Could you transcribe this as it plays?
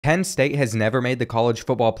Penn State has never made the college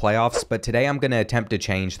football playoffs, but today I'm going to attempt to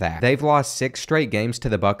change that. They've lost 6 straight games to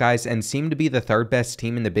the Buckeyes and seem to be the 3rd best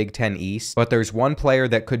team in the Big Ten East, but there's one player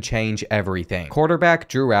that could change everything. Quarterback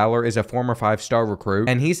Drew Allar is a former 5-star recruit,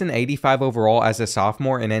 and he's an 85 overall as a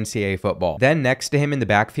sophomore in NCAA football. Then next to him in the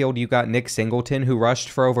backfield, you got Nick Singleton, who rushed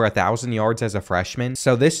for over 1,000 yards as a freshman.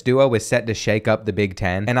 So this duo is set to shake up the Big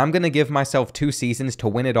Ten, and I'm going to give myself 2 seasons to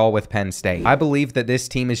win it all with Penn State. I believe that this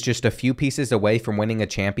team is just a few pieces away from winning a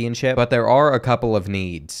championship, but there are a couple of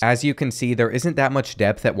needs. As you can see, there isn't that much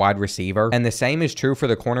depth at wide receiver, and the same is true for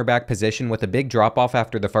the cornerback position with a big drop-off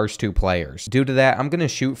after the first 2 players. Due to that, I'm going to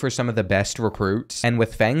shoot for some of the best recruits, and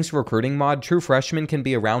with Fang's recruiting mod, true freshmen can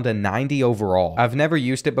be around a 90 overall. I've never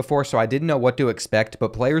used it before, so I didn't know what to expect,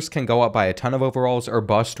 but players can go up by a ton of overalls or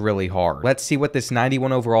bust really hard. Let's see what this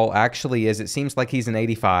 91 overall actually is. It seems like he's an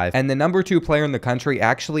 85, and the number 2 player in the country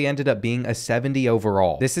actually ended up being a 70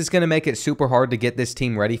 overall. This is going to make it super hard to get this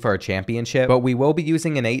team ready for a championship, but we will be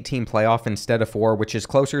using an 8-team playoff instead of 4, which is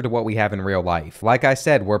closer to what we have in real life. Like I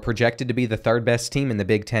said, we're projected to be the 3rd best team in the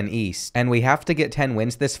Big Ten East, and we have to get 10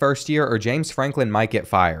 wins this first year or James Franklin might get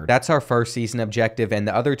fired. That's our first season objective, and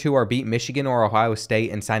the other 2 are beat Michigan or Ohio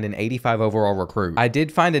State and signed an 85 overall recruit. I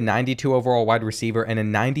did find a 92 overall wide receiver and a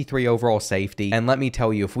 93 overall safety, and let me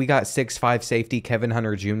tell you, if we got 6'5 safety Kevin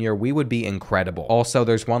Hunter Jr., we would be incredible. Also,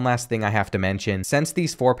 there's one last thing I have to mention. Since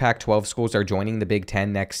these 4 Pac-12 schools are joining the Big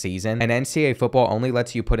Ten next season, and NCAA football only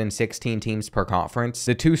lets you put in 16 teams per conference,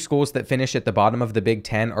 the 2 schools that finish at the bottom of the Big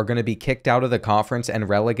Ten are going to be kicked out of the conference and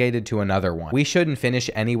relegated to another one. We shouldn't finish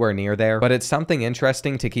anywhere near there, but it's something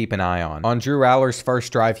interesting to keep an eye on. On Drew Allar's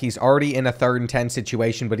first drive, he's already in a 3rd and 10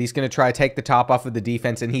 situation, but he's going to try to take the top off of the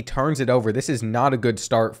defense, and he turns it over. This is not a good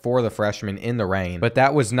start for the freshman in the rain, but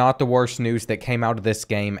that was not the worst news that came out of this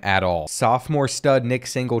game at all. Sophomore stud Nick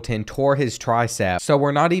Singleton tore his tricep, so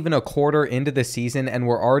we're not even a quarter into the season, and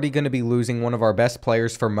we're already going to be losing one of our best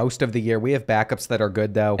players for most of the year. We have backups that are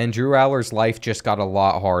good though, and Drew Allar's life just got a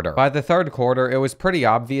lot harder. By the 3rd quarter, it was pretty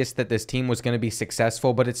obvious that this team was going to be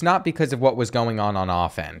successful, but it's not because of what was going on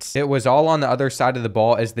offense. It was all on the other side of the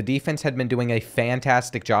ball, as the defense had been doing a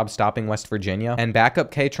fantastic job stopping West Virginia, and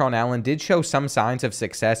backup Kaytron Allen did show some signs of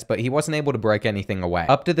success, but he wasn't able to break anything away.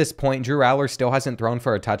 Up to this point, Drew Allar still hasn't thrown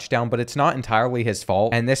for a touchdown, but it's not entirely his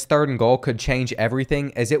fault, and this 3rd and goal could change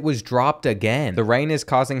everything as it was dropped again. The rain is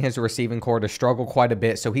causing his receiving core to struggle quite a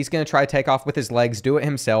bit, so he's going to try to take off with his legs, do it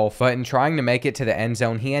himself, but in trying to make it to the end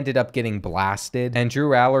zone, he ended up getting blasted, and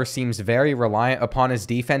Drew Allar seems very reliant upon his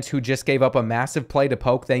defense, who just gave up a massive play to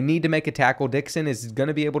poke. They need to make a tackle. Dixon is going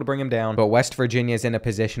to be able to bring him down, but West Virginia is in a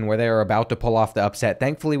position where they are about to pull off the upset.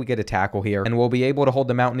 Thankfully, we get a tackle here, and we'll be able to hold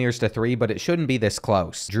the Mountaineers to 3, but it shouldn't be this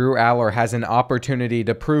close. Drew Allar has an opportunity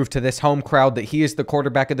to prove to this home crowd that he is the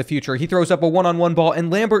quarterback of the future. He throws up a one-on-one ball, and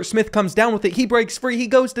Lambert Smith comes down with it. He breaks free. He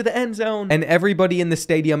goes to the end zone, and everybody in the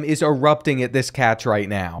stadium is erupting at this catch right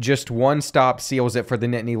now. Just one stop seals it for the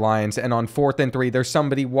Nittany Lions, and on 4th and 3, there's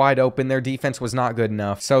somebody wide open. Their defense was not good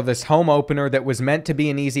enough, so this home opener that was meant to be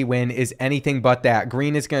an easy win is anything but that.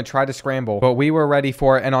 Green is going to try to scramble, but we were ready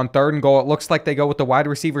for it, and on 3rd and goal, it looks like they go with the wide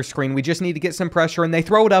receiver screen. We just need to get some pressure, and they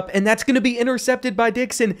throw it up, and that's going to be intercepted by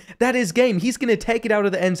Dixon. That is game. He's going to take it out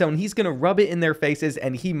of the end zone. He's going to rub it in their faces,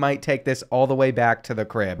 and he might take this all the way back to the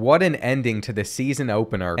crib. What an ending to the season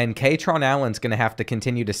opener, and Kaytron Allen's going to have to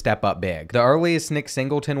continue to step up big. The earliest Nick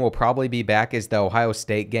Singleton will probably be back is the Ohio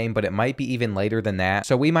State game, but it might be even later than that,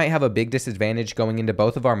 so we might have a big disadvantage going into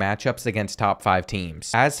both of our matchups against top 5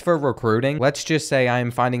 teams. As for recruiting, let's just say I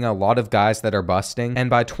am finding a lot of guys that are busting, and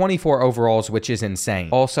by 24 overalls, which is insane.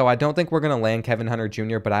 Also, I don't think we're going to land Kevin Hunter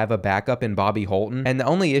Jr., but I have a backup in Bobby Holton, and the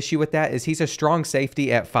only issue with that is he's a strong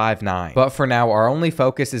safety at 5'9". But for now, our only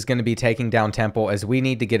focus is going to be taking down Temple, as we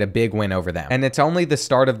need to get a big win over them. And it's only the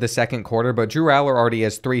start of the 2nd quarter, but Drew Allar already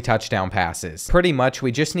has 3 touchdown passes. Pretty much,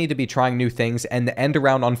 we just need to be trying new things, and the end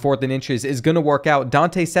around on 4th and inches is going to work out.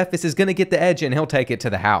 Dante Cephas is going to get the edge, and he'll take it to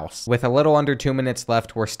the house. With a little under 2 minutes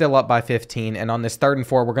left, we're still up by 15, and on this 3rd and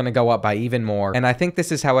 4, we're going to go up by even more, and I think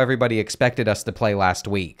this is how everybody expected us to play last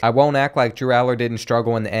week. I won't act like Drew Allar didn't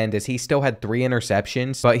struggle in the end, as he still had 3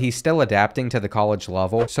 interceptions, but he's still adapting to the college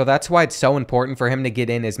level, so that's why it's so important for him to get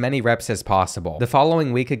in as many reps as possible. The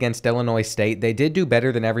following week against Illinois State, they did do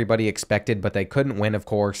better than everybody expected, but they couldn't win, of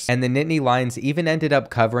course, and the Nittany Lions even ended up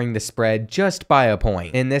covering the spread just by a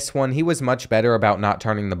point. In this one, he was much better about not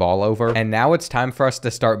turning the ball over, and now it's time for us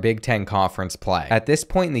to start Big Ten Conference play. At this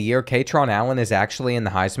point in the year, Kaytron Allen is actually in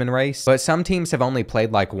the Heisman race, but some teams have only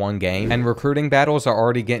played like 1 game, and recruiting battles are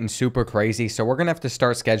already getting super crazy, so we're gonna have to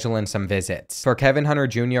start scheduling some visits. For Kevin Hunter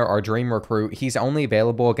Jr., our dream recruit, he's only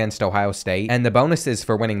available against Ohio State, and the bonuses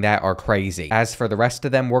for winning that are crazy. As for the rest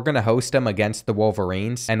of them, we're gonna host them against against the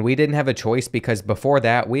Wolverines, and we didn't have a choice because before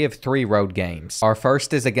that, we have 3 road games. Our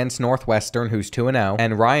first is against Northwestern, who's 2-0,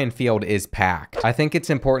 and Ryan Field is packed. I think it's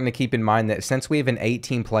important to keep in mind that since we have an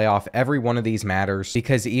 8-team playoff, every one of these matters,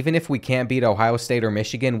 because even if we can't beat Ohio State or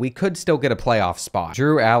Michigan, we could still get a playoff spot.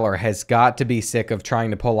 Drew Aller has got to be sick of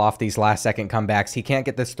trying to pull off these last-second comebacks. He can't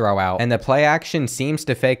get this throw out, and the play action seems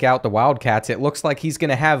to fake out the Wildcats. It looks like he's going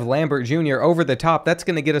to have Lambert Jr. over the top. That's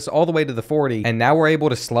going to get us all the way to the 40, and now we're able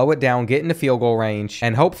to slow it down, get into field goal range,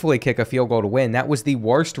 and hopefully kick a field goal to win. That was the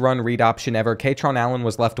worst run read option ever. Katron Allen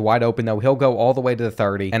was left wide open, though. He'll go all the way to the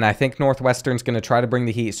 30, and I think Northwestern's going to try to bring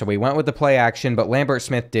the heat, so we went with the play action, but Lambert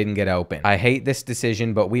Smith didn't get open. I hate this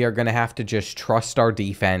decision, but we are going to have to just trust our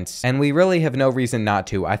defense, and we really have no reason not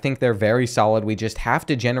to. I think they're very solid. We just have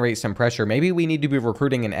to generate some pressure. Maybe we need to be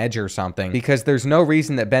recruiting an edge or something, because there's no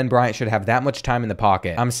reason that Ben Bryant should have that much time in the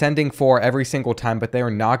pocket. I'm sending 4 every single time, but they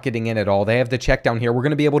are not getting in at all. They have the check down here. We're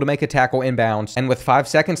going to be able to make a tackle inbounds, and with 5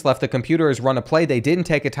 seconds left, the computer has run a play. They didn't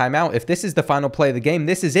take a timeout. If this is the final play of the game,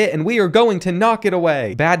 this is it, and we are going to knock it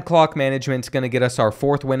away. Bad clock management's going to get us our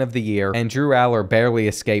 4th win of the year, and Drew Aller barely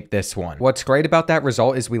escaped this one. What's great about that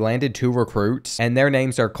result is we landed 2 recruits, and their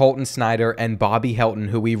names are Colton Snyder and Bobby Helton,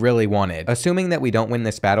 who we really wanted. Assuming that we don't win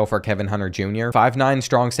this battle for Kevin Hunter Jr., 5'9"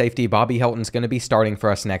 strong safety Bobby Helton's going to be starting for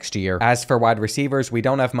us next year. As for wide receivers, we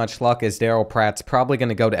don't have much luck as Daryl Pratt's probably going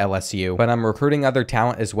to go to LSU, but I'm recruiting other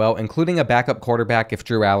talent as well, including a backup quarterback if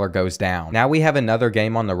Drew Aller goes down. Now we have another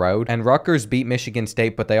game on the road, and Rutgers beat Michigan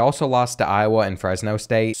State, but they also lost to Iowa and Fresno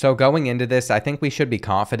State. So going into this, I think we should be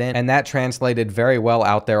confident, and that translated very well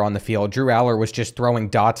out there on the field. Drew Aller was just throwing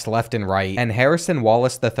dots left and right, and Harrison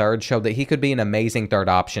Wallace III showed that he could be an amazing third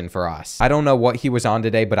option for us. I don't know what he was on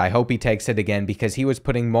today, but I hope he takes it again because he was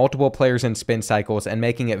putting multiple players in spin cycles and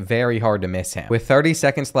making it very hard to miss him. With 30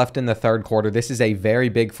 seconds left in the 3rd quarter, this is a very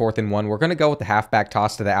big 4th and 1. We're going to go with the halfback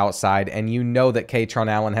toss to the outside, and you know that Katron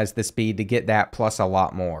Allen has the speed to get that plus a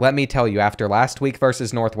lot more. Let me tell you, after last week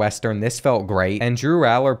versus Northwestern, this felt great, and Drew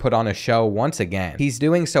Aller put on a show once again. He's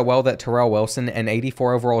doing so well that Terrell Wilson and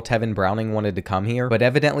 84 overall Tevin Browning wanted to come here, but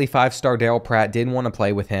evidently 5-star Daryl Pratt didn't want to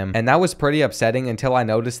play with him, and that was pretty upsetting until I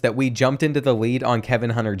noticed that we jumped into the lead on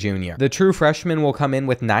Kevin Hunter Jr. The true freshman will come in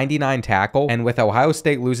with 99 tackle, and with Ohio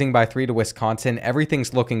State losing by 3 to Wisconsin,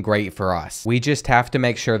 everything's looking great for us. We just have to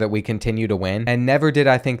make sure that we continue to win, and never did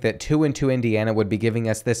I think that 2-2 Indiana would be giving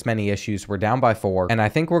us this many issues. We're down by 4, and I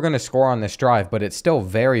think we're going to score on this drive, but it's still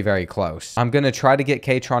very, very close. I'm going to try to get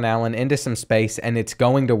Katron Allen into some space, and it's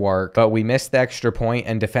going to work, but we missed the extra point,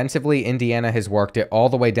 and defensively, Indiana has worked it all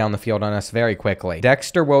the way down the field on us very quickly.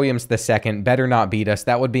 Dexter Williams II better not beat us.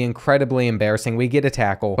 That would be incredibly embarrassing. We get a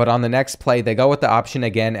tackle, but on the next play, they go with the option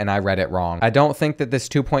again, and I read it wrong. I don't think that this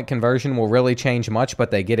 2-point conversion will really change much,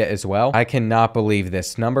 but they get it as well. I cannot believe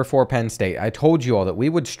this. Number 4 Penn State. I told you all that we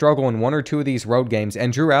would struggle in 1 or 2 of these road games,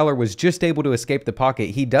 and Drew Aller was just able to escape the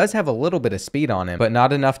pocket. He does have a little bit of speed on him, but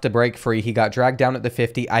not enough to break free. He got dragged down at the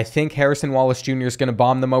 50. I think Harrison Wallace Jr. is going to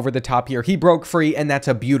bomb them over the top here. He broke free, and that's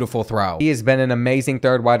a beautiful throw. He has been an amazing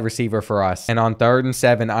 3rd wide receiver for us, and on 3rd and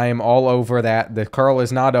 7, I am all over that. The curl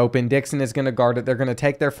is not open. Dixon is going to guard it. They're going to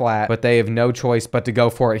take their flat, but they have no choice but to go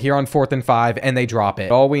for it here on 4th and 5, and they drop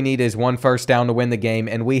it. All we need is 1 first down to win the game,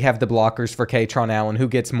 and we have the blockers for Katron Allen, who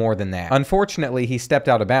gets more than that. Unfortunately, he stepped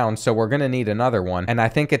out of bounds, so we're going to need another one, and I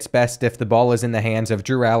think it's best if the ball is in the hands of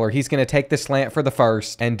Drew Aller. He's going to take the slant for the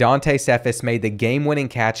first, and Dante Cephas made the game-winning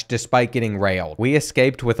catch despite getting railed. We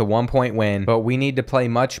escaped with a 1-point win, but we need to play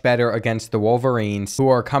much better against the Wolverines, who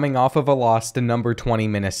are coming off of a loss to number 20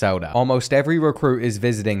 Minnesota. Almost every recruit is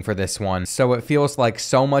visiting for this one, so it feels like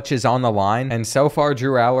so much is on the line, and so far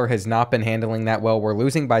Drew Aller has not been handling that well. We're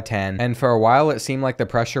losing by 10, and for a while it seemed like the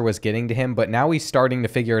pressure was getting to him, but now he's starting to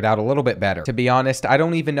figure it out a little bit better. To be honest, I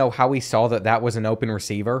don't even know how he saw that that was an open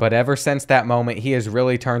receiver, but ever since that moment, he has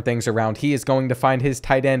really turned things around. He is going to find his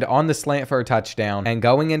tight end on the slant for a touchdown, and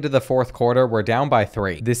going into the 4th quarter, we're down by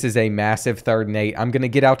 3. This is a massive 3rd and 8. I'm going to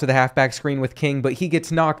get out to the halfback screen with King, but he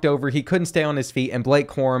gets knocked over. He couldn't stay on his feet, and Blake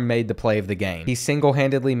Corum made the play of the game. He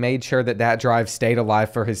single-handedly made sure that that drive stayed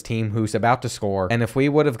alive for his team, who's about to score, and if we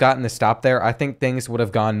would have gotten the stop there, I think things would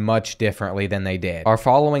have gone much differently than they did. Our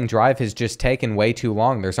following drive has just taken way too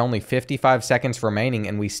long. There's only 55 seconds remaining,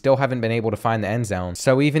 and we still haven't been able to find the end zone.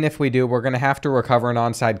 So even if we do, we're going to have to recover an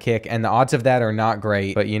onside kick, and the odds of that are not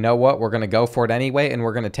great, but you know what? We're going to go for it anyway, and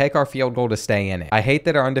we're going to take our field goal to stay in it. I hate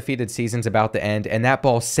that our undefeated season's about to end, and that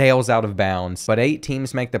ball sails out of bounds, but 8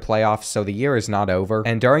 teams make the playoffs, so the year is not over,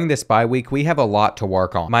 and during this bye week, we have a lot to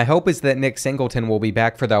work on. My hope is that Nick Singleton will be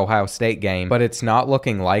back for the Ohio State game, but it's not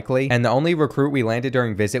looking likely, and the only recruit we landed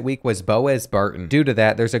during visit week was Boaz Burton. Due to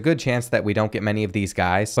that, there's a good chance that we don't get many of these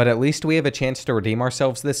guys, but at least we have a chance to redeem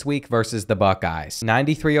ourselves matchups this week versus the Buckeyes.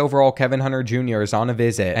 93 overall Kevin Hunter Jr. is on a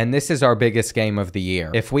visit, and this is our biggest game of the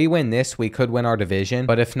year. If we win this, we could win our division,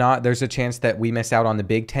 but if not, there's a chance that we miss out on the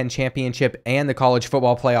Big Ten championship and the college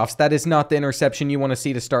football playoffs. That is not the interception you want to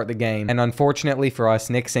see to start the game, and unfortunately for us,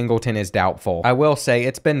 Nick Singleton is doubtful. I will say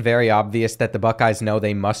it's been very obvious that the Buckeyes know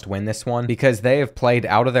they must win this one because they have played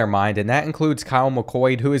out of their mind, and that includes Kyle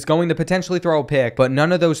McCoy, who is going to potentially throw a pick, but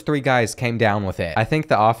none of those three guys came down with it. I think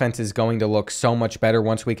the offense is going to look so much better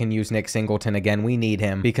once we can use Nick Singleton again. We need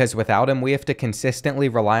him because without him, we have to consistently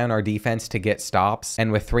rely on our defense to get stops,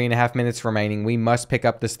 and with 3.5 minutes remaining, we must pick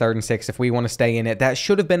up this 3rd and 6 if we want to stay in it. That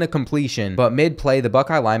should have been a completion, but mid-play, the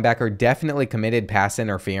Buckeye linebacker definitely committed pass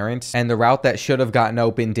interference, and the route that should have gotten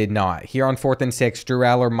open did not. Here on 4th and 6, Drew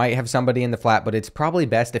Aller might have somebody in the flat, but it's probably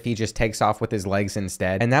best if he just takes off with his legs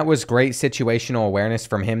instead, and that was great situational awareness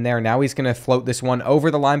from him there. Now he's going to float this one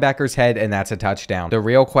over the linebacker's head, and that's a touchdown. The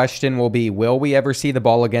real question will be, will we ever see the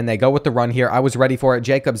ball again? They go with the run here. I was ready for it.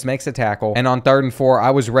 Jacobs makes a tackle, and on 3rd and 4,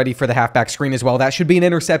 I was ready for the halfback screen as well. That should be an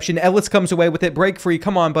interception. Ellis comes away with it. Break free.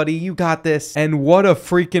 Come on, buddy. You got this. And what a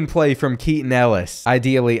freaking play from Keaton Ellis.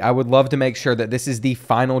 Ideally, I would love to make sure that this is the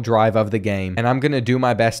final drive of the game, and I'm going to do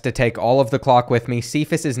my best to take all of the clock with me.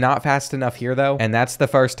 Cephas is not fast enough here, though, and that's the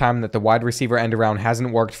first time that the wide receiver end around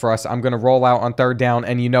hasn't worked for us. I'm going to roll out on 3rd down,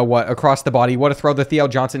 and you know what? Across the body. What a throw to Theo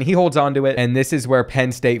Johnson. He holds on to it, and this is where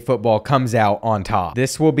Penn State football comes out on top.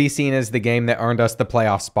 This will be seen as the game that earned us the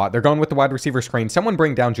playoff spot. They're going with the wide receiver screen. Someone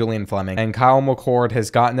bring down Julian Fleming, and Kyle McCord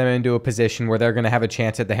has gotten them into a position where they're going to have a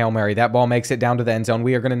chance at the Hail Mary. That ball makes it down to the end zone.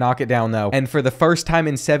 We are going to knock it down, though, and for the first time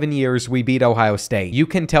in 7 years, we beat Ohio State. You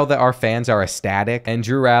can tell that our fans are ecstatic, and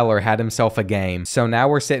Drew Aller had himself a game. So now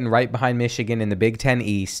we're sitting right behind Michigan in the Big Ten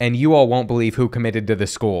East, and you all won't believe who committed to the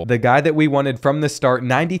school. The guy that we wanted from the start,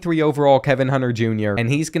 93 overall Kevin Hunter Jr., and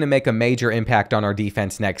he's going to make a major impact on our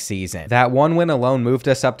defense next season. That one win alone moved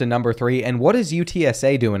us up to number 3, and what is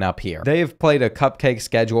UTSA doing up here? They have played a cupcake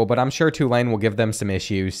schedule, but I'm sure Tulane will give them some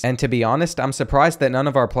issues, and to be honest, I'm surprised that none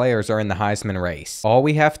of our players are in the Heisman race. All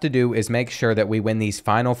we have to do is make sure that we win these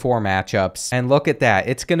final 4 matchups, and look at that,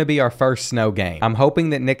 it's going to be our first snow game. I'm hoping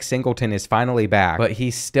that Nick Singleton is finally back, but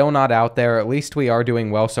he's still not out there. At least we are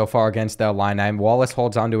doing well so far against the Illini. Wallace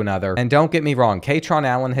holds on to another, and don't get me wrong, Katron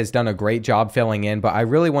Allen has done a great job filling in, but I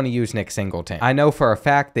really want to use Nick Singleton. I know for a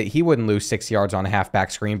fact that he wouldn't lose 6 yards on a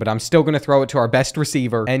halfback screen, but I'm still going to throw it to our best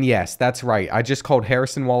receiver, and yes, that's right, I just called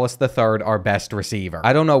Harrison Wallace III our best receiver.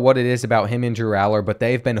 I don't know what it is about him and Drew Aller, but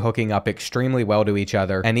they've been hooking up extremely well to each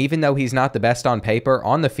other, and even though he's not the best on paper,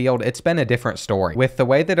 on the field, it's been a different story. With the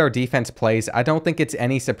way that our defense plays, I don't think it's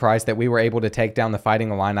any surprise that we were able to take down the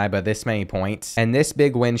Fighting Illini by this many points, and this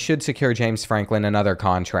big win should secure James Franklin another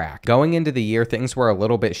contract. Going into the year, things were a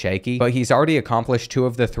little bit shaky, but he's already accomplished 2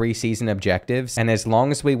 of the 3 season objectives, and as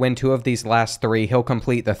long as we win 2 of these last 3, he'll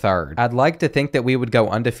complete the 3rd. I'd like to think that we would go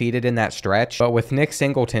undefeated in that stretch, but with Nick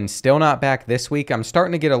Singleton still not back this week, I'm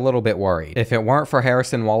starting to get a little bit worried. If it weren't for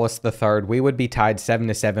Harrison Wallace III, we would be tied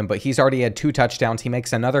 7-7, but he's already had 2 touchdowns. He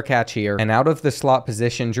makes another catch here, and out of the slot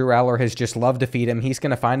position, Drew Aller has just loved to feed him. He's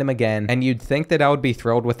going to find him again, and you'd think that I would be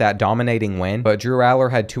thrilled with that dominating win, but Drew Aller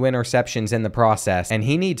had 2 interceptions in the process, and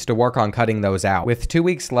he needs to work on cutting those out. With 2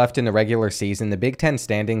 weeks left in the regular season, the Big Ten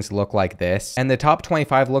standings look like this, and the top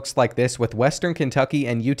 25 looks like this, with Western Kentucky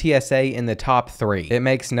and UTSA in the top 3. It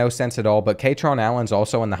makes no sense at all, but Katron Allen's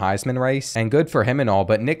also in the Heisman race, and good for him and all,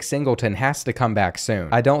 but Nick Singleton has to come back soon.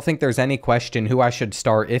 I don't think there's any question who I should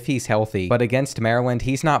start if he's healthy, but against Maryland,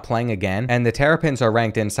 he's not playing again, and the Terrapins are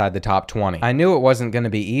ranked inside the top 20. I knew it wasn't going to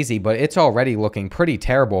be easy, but it's already looking pretty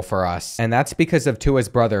terrible for us, and that's because of Tua's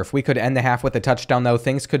brother. If we could end the half with a touchdown, though,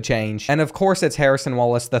 things could change, and of course, it's Harrison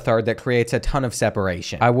Wallace III that creates a ton of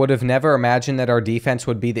separation. I would have never imagined that our defense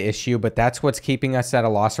would be the issue, but that's what's keeping us at a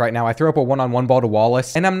loss right now. I threw up a one-on-one ball to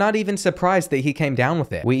Wallace, and I'm not even surprised that he came down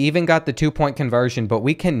with it. We even got the 2-point conversion, but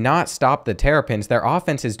we cannot stop the Terrapins. Their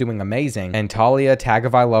offense is doing amazing, and Talia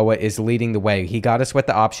Tagovailoa is leading the way. He got us with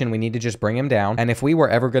the option. We need to just bring him down, and if we were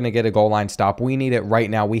ever going to get a goal line stop, we need it right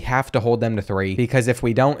now. We have to hold them to 3, because if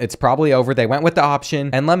we don't, it's probably over. They went with the option,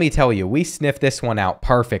 and let me tell you, we sniffed this one out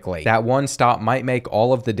perfectly. That one stop might make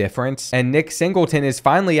all of the difference, and Nick Singleton is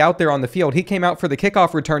finally out there on the field. He came out for the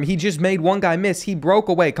kickoff return. He just made one guy miss. He broke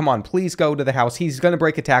away. Come on, please go to the house. He's going to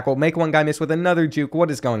break a tackle, make one guy miss with another juke.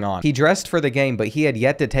 What is going on? He dressed for the game, but he had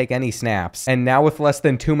yet to take any snaps, and now with less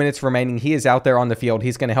than 2 minutes remaining, he is out there on the field.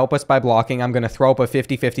 He's going to help us by blocking. I'm going to throw up a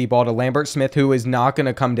 50-50 ball to Lambert Smith, who is not going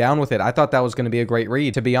to come down with it. I thought that was going to be a great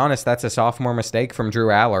read. To be honest, that's a sophomore mistake from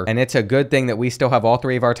Drew Aller, and it's a good thing that we still have all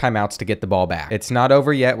 3 of our timeouts to get the ball back. It's not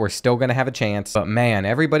over yet. We're still going to have a chance, but man,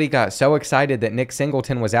 everybody got so excited that Nick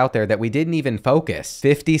Singleton was out there that we didn't even focus.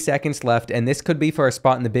 50 seconds left. left, and this could be for a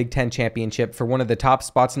spot in the Big Ten championship for one of the top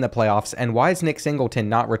spots in the playoffs. And why is Nick Singleton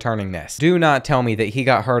not returning this? Do not tell me that he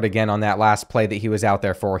got hurt again on that last play that he was out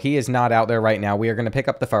there for. He is not out there right now. We are going to pick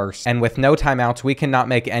up the first, and with no timeouts, we cannot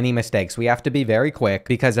make any mistakes. We have to be very quick,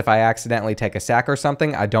 because if I accidentally take a sack or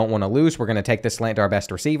something, I don't want to lose. We're going to take the slant to our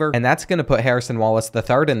best receiver, and that's going to put Harrison Wallace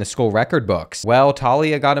III in the school record books. Well,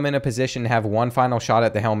 Talia got him in a position to have one final shot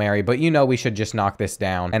at the Hail Mary, but you know we should just knock this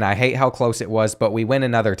down, and I hate how close it was, but we win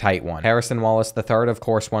another tight one. Harrison Wallace III, of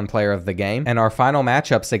course, won player of the game, and our final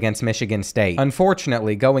matchups against Michigan State.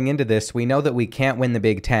 Unfortunately, going into this, we know that we can't win the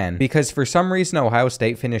Big Ten, because for some reason Ohio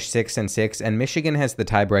State finished 6-6, and Michigan has the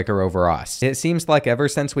tiebreaker over us. It seems like ever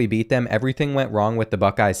since we beat them, everything went wrong with the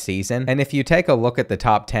Buckeyes season, and if you take a look at the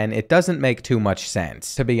top 10, it doesn't make too much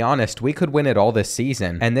sense. To be honest, we could win it all this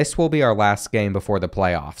season, and this will be our last game before the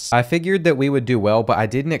playoffs. I figured that we would do well, but I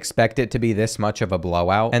didn't expect it to be this much of a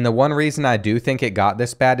blowout, and the one reason I do think it got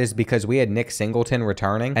this bad is because we had Nick Singleton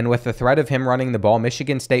returning, and with the threat of him running the ball,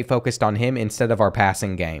 Michigan State focused on him instead of our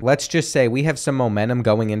passing game. Let's just say we have some momentum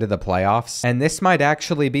going into the playoffs, and this might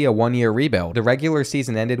actually be a one-year rebuild. The regular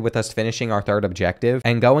season ended with us finishing our third objective,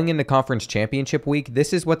 and going into conference championship week,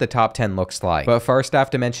 this is what the top 10 looks like. But first, I have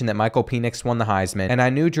to mention that Michael Penix won the Heisman, and I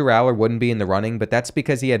knew Drew Aller wouldn't be in the running, but that's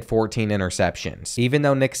because he had 14 interceptions. Even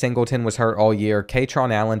though Nick Singleton was hurt all year,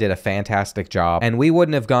 Katron Allen did a fantastic job, and we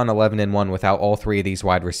wouldn't have gone 11-1 without all three of these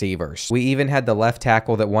wide receivers. We even had the left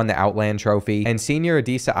tackle that won the Outland Trophy, and senior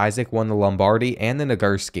Adisa Isaac won the Lombardi and the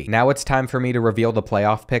Nagurski. Now it's time for me to reveal the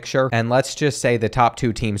playoff picture, and let's just say the top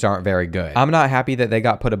two teams aren't very good. I'm not happy that they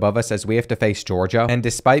got put above us as we have to face Georgia, and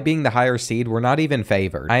despite being the higher seed, we're not even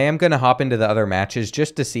favored. I am going to hop into the other matches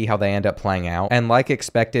just to see how they end up playing out, and like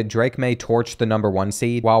expected, Drake May torched the #1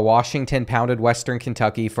 seed, while Washington pounded Western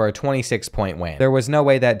Kentucky for a 26-point win. There was no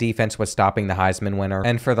way that defense was stopping the Heisman winner,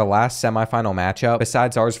 and for the last semifinal matchup,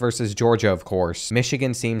 besides ours versus Georgia, of course,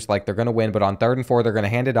 Michigan seems like they're going to win, but on 3rd and 4, they're going to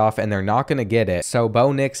hand it off, and they're not going to get it, so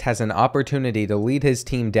Bo Nix has an opportunity to lead his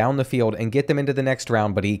team down the field and get them into the next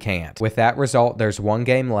round, but he can't. With that result, there's one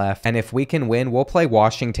game left, and if we can win, we'll play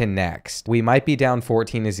Washington next. We might be down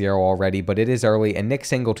 14-0 already, but it is early, and Nick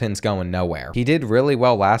Singleton's going nowhere. He did really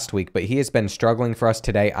well last week, but he has been struggling for us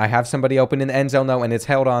today. I have somebody open in the end zone, though, and it's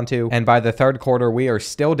held on to, and by the 3rd quarter, we are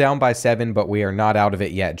still down by 7, but we are not out of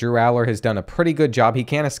it yet. Drew Aller has done a pretty good job. He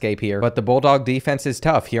can't escape here, but the Bulldog defense is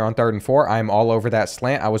tough. Here on 3rd and 4, I'm all over that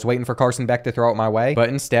slant. I was waiting for Carson Beck to throw it my way, but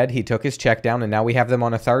instead, he took his check down, and now we have them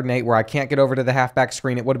on a 3rd and 8 where I can't get over to the halfback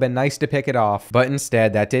screen. It would have been nice to pick it off, but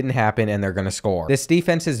instead, that didn't happen, and they're going to score. This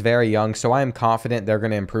defense is very young, so I am confident they're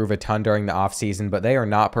going to improve a ton during the offseason, but they are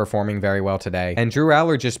not performing very well today. And Drew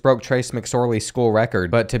Aller just broke Trace McSorley's school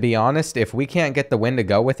record, but to be honest, if we can't get the win to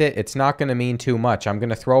go with it, it's not going to mean too much. I'm going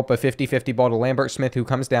to throw up a 50-50 ball to Lambert Smith, who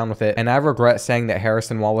comes down with it, and I regret saying that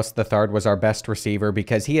Harrison Wallace III was our best receiver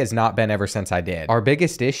because he has not been ever since I did. Our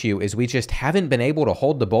biggest issue is we just haven't been able to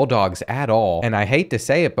hold the Bulldogs at all, and I hate to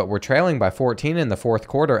say it, but we're trailing by 14 in the 4th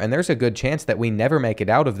quarter, and there's a good chance that we never make it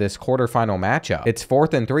out of this quarterfinal matchup. It's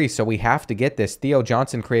 4th and 3, so we have to get this. Theo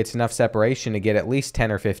Johnson creates enough separation to get at least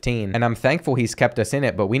 10 or 15, and I'm thankful he's kept us in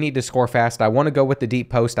it, but we need to score fast. I want to go with the deep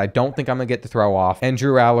post. I don't think I'm going to get the throw off, and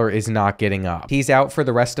Drew Aller is not getting up. He's out for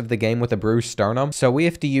the rest of the game with a bruised sternum, so we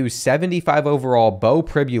have to use 75 overall Bo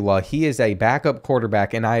Pribula. He is a backup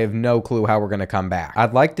quarterback, and I have no clue how we're going to come back.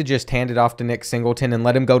 I'd like to just hand it off to Nick Singleton and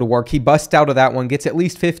let him go to work. He busts out of that one, gets at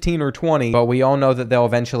least 15 or 20, but we all know that they'll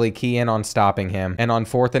eventually key in on stopping him, and on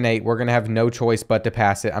 4th and 8, we're going to have no choice but to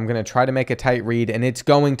pass it. I'm going to try to make a tight read, and it's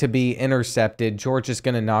going to be intercepted. Georgia's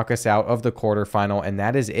going to knock us out of the quarterfinal, and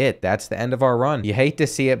that is it. That's the end of our run. You hate to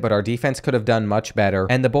see it, but our defense could have done much better,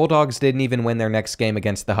 and the Bulldogs didn't even win their next game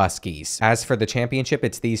against the Huskies. As for the championship,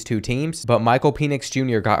 it's these two teams, but Michael Penix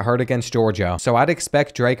Jr. got hurt against Georgia, so I'd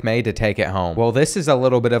expect Drake May to take it home. Well, this is a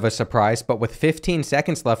little bit of a surprise, but with 15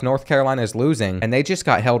 seconds left, North Carolina's losing, and they just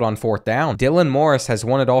got held on 4th down. Dylan Morris has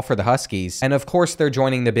won it all for the Huskies, and of course, they're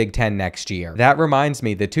joining the Big Ten next year. That reminds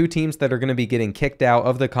me, the two teams that are going to be getting kicked out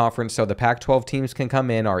of the conference so the Pac-12 teams can come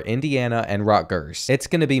in are Indiana and Rutgers. It's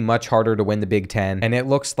going to be much harder to win the Big Ten, and it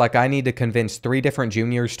looks like I need to convince 3 different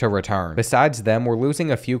juniors to return. Besides them, we're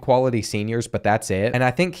losing a few quality seniors, but that's it, and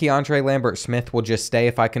I think Keandre Lambert Smith will just stay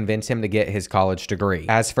if I convince him to get his college degree.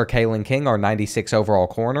 As for Kalen King, our 96 overall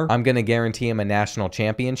corner, I'm going to guarantee him a national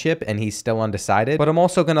championship, and he's still undecided, but I'm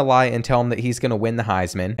also going to lie and tell him that he's going to win the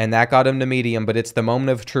Heisman, and that got him to medium, but it's the moment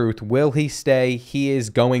of truth. Will he stay? He is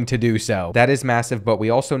going to do so. That is massive, but we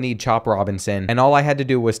also need Chop Robinson, and all I had to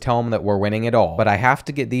do was tell him that we're winning it all, but I have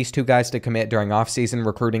to get these two guys to commit during offseason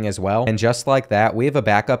recruiting as well, and just like that, we have a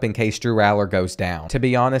backup in case Drew Aller goes down. To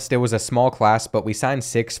be honest, it was a small class, but we signed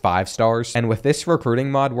 6 5-stars, and with this recruiting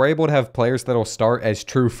starting mod, we're able to have players that'll start as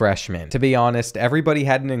true freshmen. To be honest, everybody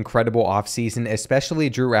had an incredible offseason, especially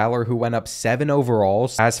Drew Aller, who went up 7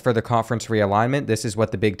 overalls. As for the conference realignment, this is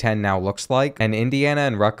what the Big Ten now looks like, and Indiana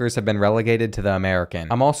and Rutgers have been relegated to the American.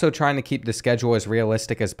 I'm also trying to keep the schedule as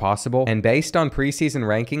realistic as possible, and based on preseason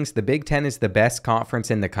rankings, the Big Ten is the best conference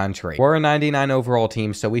in the country. We're a 99 overall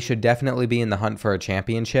team, so we should definitely be in the hunt for a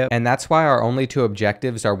championship, and that's why our only two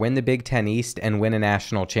objectives are win the Big Ten East and win a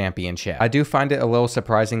national championship. I do find it a little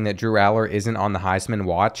surprising that Drew Aller isn't on the Heisman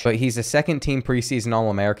watch, but he's a second-team preseason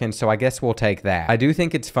All-American, so I guess we'll take that. I do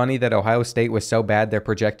think it's funny that Ohio State was so bad they're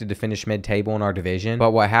projected to finish mid-table in our division,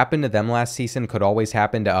 but what happened to them last season could always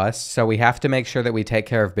happen to us, so we have to make sure that we take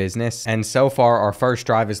care of business, and so far our first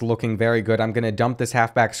drive is looking very good. I'm going to dump this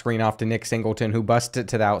halfback screen off to Nick Singleton, who busts it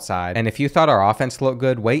to the outside, and if you thought our offense looked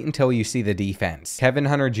good, wait until you see the defense. Kevin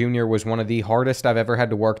Hunter Jr. was one of the hardest I've ever had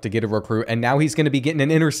to work to get a recruit, and now he's going to be getting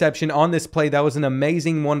an interception on this play. That was an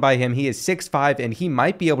amazing one by him. He is 6'5", and he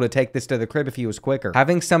might be able to take this to the crib if he was quicker.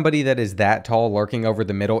 Having somebody that is that tall lurking over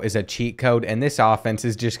the middle is a cheat code, and this offense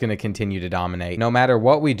is just going to continue to dominate. No matter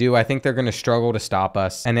what we do, I think they're going to struggle to stop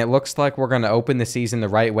us, and it looks like we're going to open the season the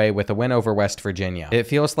right way with a win over West Virginia. It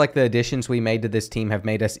feels like the additions we made to this team have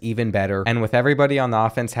made us even better, and with everybody on the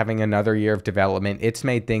offense having another year of development, it's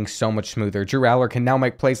made things so much smoother. Drew Aller can now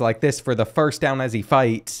make plays like this for the first down as he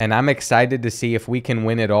fights, and I'm excited to see if we can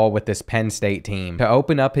win it all with this Penn State team. To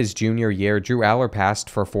open up his junior year, Drew Aller passed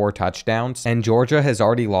for 4 touchdowns, and Georgia has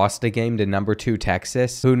already lost a game to number 2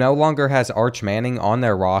 Texas, who no longer has Arch Manning on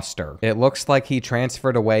their roster. It looks like he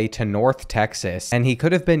transferred away to North Texas, and he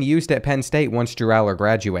could have been used at Penn State once Drew Aller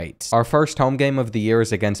graduates. Our first home game of the year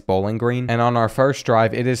is against Bowling Green, and on our first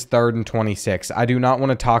drive, it is 3rd and 26. I do not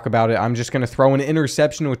want to talk about it. I'm just going to throw an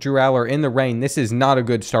interception with Drew Aller in the rain. This is not a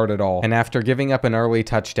good start at all, and after giving up an early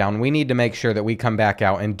touchdown, we need to make sure that we come back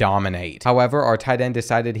out and dominate. However, our tight end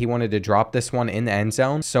decided he wanted to drop this one in the end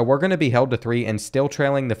zone, so we're going to be held to 3 and still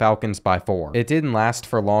trailing the Falcons by 4. It didn't last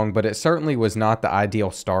for long, but it certainly was not the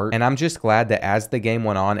ideal start, and I'm just glad that as the game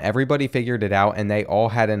went on, everybody figured it out and they all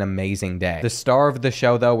had an amazing day. The star of the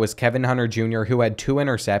show, though, was Kevin Hunter Jr., who had 2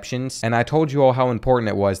 interceptions, and I told you all how important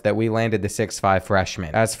it was that we landed the 6'5"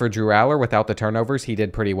 freshman. As for Drew Aller, without the turnovers, he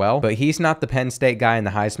did pretty well, but he's not the Penn State guy in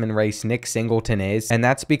the Heisman race. Nick Singleton is, and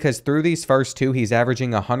that's because through these first 2, he's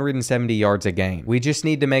averaging 170 yards a game. We just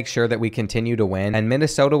need to make sure that we continue to win, and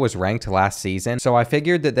Minnesota was ranked last season, so I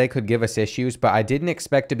figured that they could give us issues, but I didn't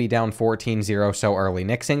expect to be down 14-0 so early.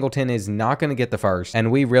 Nick Singleton is not going to get the first,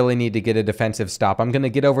 and we really need to get a defensive stop. I'm going to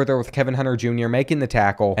get over there with Kevin Hunter Jr. making the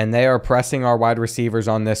tackle, and they are pressing our wide receivers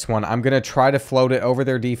on this one. I'm going to try to float it over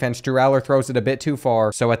their defense. Drew Aller throws it a bit too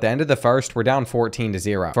far, so at the end of the first, we're down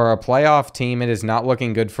 14-0. For a playoff team, it is not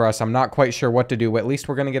looking good for us. I'm not quite sure what to do. At least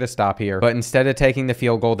we're going to get a stop here, but instead of taking the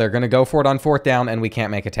field goal, they're going to go for it on 4th down, and we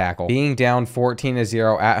can't make a tackle. Being down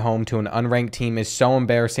 14-0 at home to an unranked team is so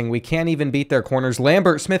embarrassing. We can't even beat their corners.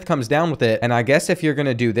 Lambert Smith comes down with it, and I guess if you're going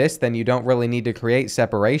to do this, then you don't really need to create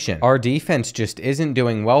separation. Our defense just isn't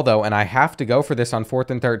doing well, though, and I have to go for this on 4th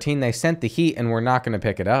and 13. They sent the heat, and we're not going to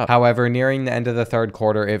pick it up. However, nearing the end of the 3rd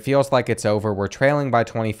quarter, it feels like it's over. We're trailing by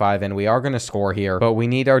 25, and we are going to score here, but we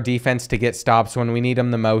need our defense to get stops when we need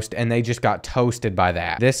them the most, and they just got toasted by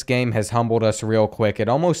that. This game has humbled us real quick. It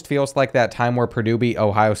almost feels like that time where Purdue beat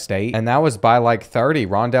Ohio State, and that was by like 30.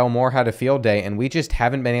 Rondell Moore had a field day, and we just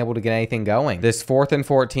haven't been able to get anything going. This 4th and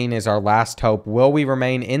 14 is our last hope. Will we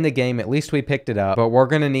remain in the game? At least we picked it up, but we're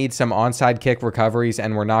going to need some onside kick recoveries,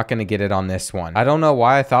 and we're not going to get it on this one. I don't know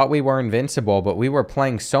why I thought we were invincible, but we were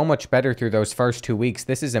playing so much better through those first 2 weeks.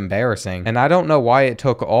 This is embarrassing, and I don't know why it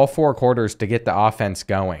took all 4 quarters to get the offense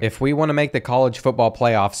going. If we want to make the college football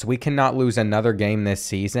playoffs, we cannot lose another game this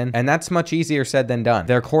season, and that's much easier said than done.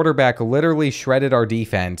 Their quarterback literally shredded our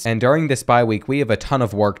defense, and during this bye week, we have a ton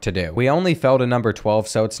of work to do. We only fell to number 12,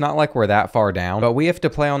 so it's not like we're that far down, but we have to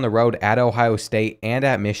play on the road at Ohio State and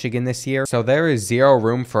at Michigan this year, so there is zero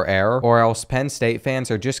room for error, or else Penn State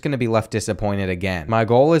fans are just going to be left disappointed again. My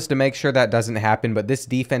goal is to make sure that doesn't happen, but this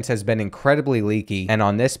defense has been incredibly leaky, and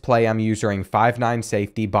on this play, I'm using 5'9"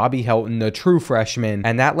 safety Bobby Helton, the true freshman,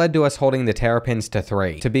 and that led to us holding the Terrapins to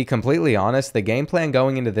 3. To be completely honest, the game plan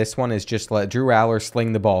going into this one is just let Drew Aller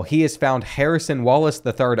sling the ball. He has found Harrison Wallace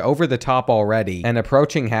III over the top already, and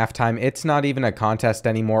approaching halftime, it's not even a contest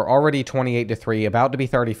anymore. Already 28-3, about to be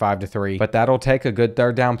 35-3, but that'll take a good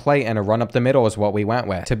 3rd down play, and a run up the middle is what we went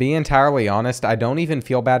with. To be entirely honest, I don't even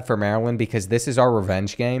feel bad for Maryland because this is our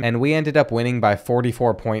revenge game, and we ended up winning by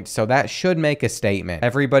 44 points, so that should make a statement.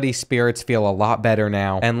 Everybody's spirits feel a lot better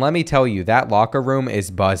now, and let me tell you, that locker room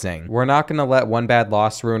is buzzing. We're not going to let one bad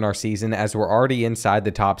loss ruin our season, as we're already inside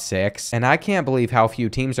the top 6, and I can't believe how few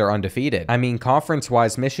teams are undefeated. undefeated. I mean,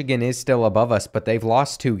 conference-wise, Michigan is still above us, but they've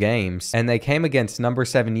lost 2 games, and they came against number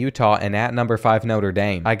 7 Utah and at number 5 Notre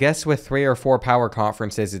Dame. I guess with 3 or 4 power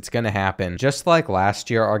conferences, it's gonna happen. Just like last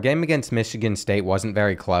year, our game against Michigan State wasn't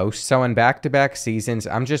very close, so in back-to-back seasons,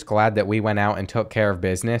 I'm just glad that we went out and took care of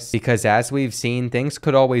business, because as we've seen, things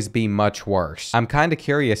could always be much worse. I'm kinda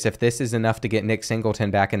curious if this is enough to get Nick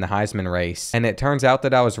Singleton back in the Heisman race, and it turns out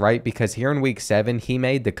that I was right, because here in week 7, he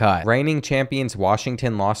made the cut. Reigning champions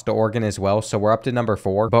Washington lost to Oregon as well, so we're up to number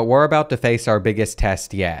 4, but we're about to face our biggest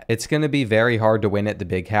test yet. It's gonna be very hard to win at the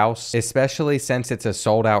Big House, especially since it's a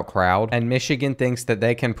sold-out crowd, and Michigan thinks that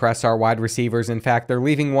they can press our wide receivers. In fact, they're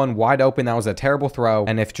leaving one wide open. That was a terrible throw,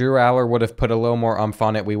 and if Drew Aller would have put a little more umph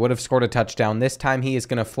on it, we would have scored a touchdown. This time, he is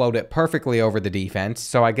gonna float it perfectly over the defense,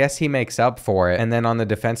 so I guess he makes up for it. And then on the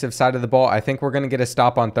defensive side of the ball, I think we're gonna get a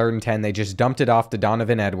stop on 3rd and 10. They just dumped it off to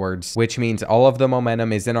Donovan Edwards, which means all of the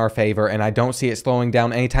momentum is in our favor, and I don't see it slowing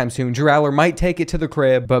down anytime soon. Drew Aller might take it to the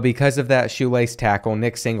crib, but because of that shoelace tackle,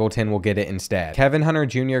 Nick Singleton will get it instead. Kevin Hunter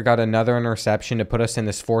Jr. got another interception to put us in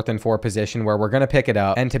this 4th and 4 position where we're gonna pick it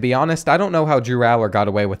up, and to be honest, I don't know how Drew Aller got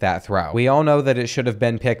away with that throw. We all know that it should have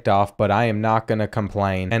been picked off, but I am not gonna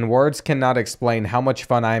complain, and words cannot explain how much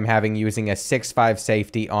fun I am having using a 6'5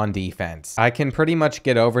 safety on defense. I can pretty much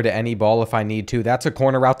get over to any ball if I need to. That's a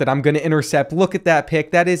corner route that I'm gonna intercept. Look at that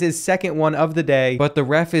pick. That is his 2nd one of the day, but the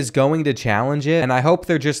ref is going to challenge it, and I hope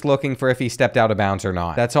they're just looking for if he stepped out of bounds or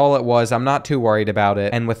not. That's all it was. I'm not too worried about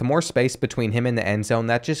it, and with more space between him and the end zone,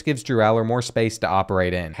 that just gives Drew Aller more space to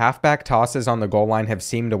operate in. Halfback tosses on the goal line have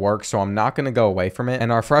seemed to work, so I'm not gonna go away from it,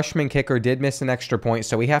 and our freshman kicker did miss an extra point,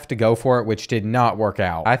 so we have to go for it, which did not work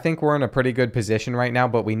out. I think we're in a pretty good position right now,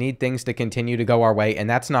 but we need things to continue to go our way, and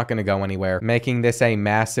that's not gonna go anywhere, making this a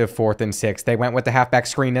massive 4th and 6. They went with the halfback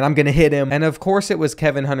screen, and I'm gonna hit him, and of course it was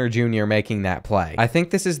Kevin Hunter Jr. making that play. I think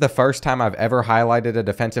this is the first time I've ever highlighted a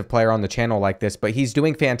defensive player on the channel like this, but he's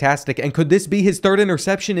doing fantastic, and could this be his 3rd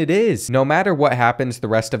interception? It is. No matter what happens the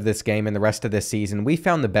rest of this game and the rest of this season, we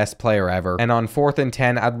found the best player ever, and on 4th and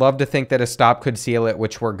 10, I'd love to think that a stop could seal it,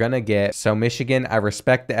 which we're gonna get. So Michigan, I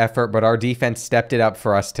respect the effort, but our defense stepped it up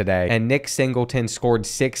for us today, and Nick Singleton scored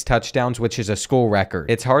 6 touchdowns, which is a school record.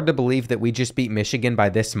 It's hard to believe that we just beat Michigan by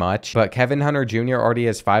this much, but Kevin Hunter Jr. already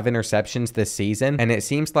has 5 interceptions this season, and it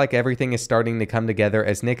seems like everything is starting to come together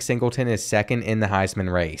as Nick Singleton is 2nd in the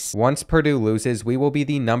Heisman race. Once Purdue loses, we will be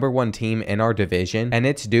the #1 team in our division, and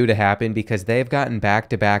it's due to happen because they've gotten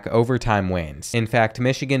back-to-back overtime wins. In fact,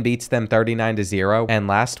 Michigan beats them 39-0, and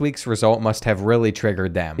last week's result must have really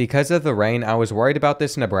triggered them. Because of the rain, I was worried about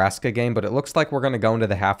this Nebraska game, but it looks like we're going to go into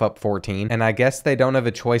the half up 14, and I guess they don't have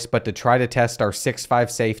a choice but to try to test our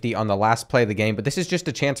 6'5 safety on the last play of the game, but this is just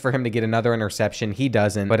a chance for him to get another interception. He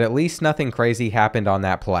doesn't, but at least nothing crazy happened on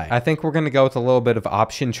that play. I think we're going to go with a little bit of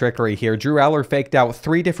option trickery here. Drew Aller faked out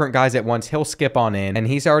 3 different guys at once. He'll skip on in, and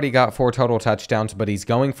he's already got 4 total touchdowns, but he's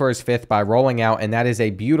going for his 5th by rolling out, and that is a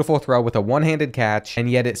beautiful throw with a one-handed catch, and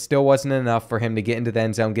yet it still wasn't enough for him to get into the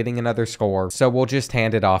end zone, getting another score, so we'll just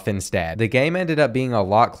hand it off instead. The game ended up being a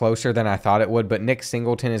lot closer than I thought it would, but Nick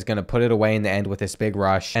Singleton is going to put it away in the end with this big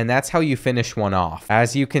rush, and that's how you finish one off.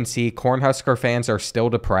 As you can see, Cornhusker fans are still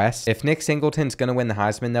depressed. If Nick Singleton's going to win the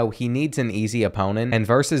Heisman, though, he needs an easy opponent, and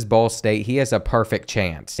versus Ball State, he has a perfect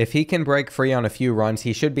chance. If he can break free on a few runs,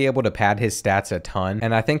 he should be able to pad his stats a ton,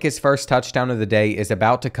 and I think his first touchdown of the day is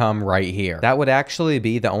about to come right here. That would actually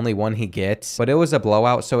be the only one he gets, but it was a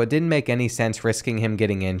blowout, so it didn't make any sense risking him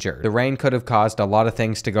getting injured. The rain could have caused a lot of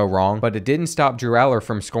things to go wrong, but it didn't stop Drew Aller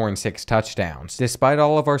from scoring 6 touchdowns. Despite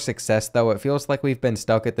all of our success, though, it feels like we've been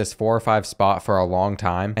stuck at this 4 or 5 spot for a long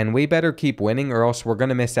time, and we better keep winning or else we're going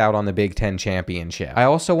to miss out on the Big Ten championship. I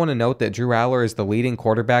also want to note that Drew Aller is the leading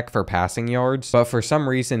quarterback for passing yards, but for some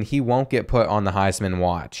reason, he won't get put on the Heisman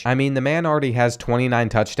watch. I mean, the man already has 29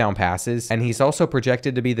 touchdown passes, and he's also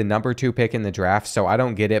projected to be the #2 pick in the draft, so I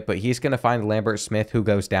don't get it, but he's going to find Lambert Smith, who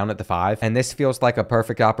goes down at the 5, and this feels like a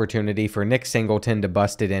perfect opportunity for Nick Singleton to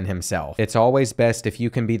bust it in himself. It's always best if you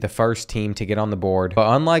can be the first team to get on the board,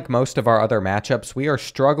 but unlike most of our other matchups, we are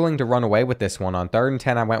struggling to run away with this one. On 3rd and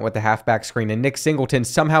 10, I went with the halfback screen, and Nick Singleton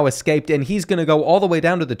somehow escaped, and he's going to go all the way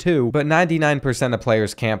down to the 2, but 99% of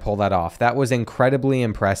players can't pull that off. That was incredibly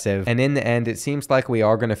impressive, and in the end, it seems like we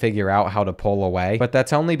are going to figure out how to pull away, but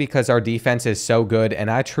that's only because our defense is so good, and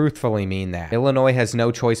I truthfully mean that. Illinois has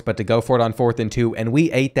no choice but to go for it on 4th and 2, and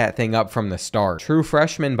we ate that thing up from the start. True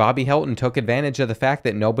freshman Bobby Helton took advantage of the fact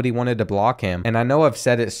that nobody wanted to block him, and I know I've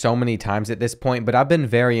said it so many times at this point, but I've been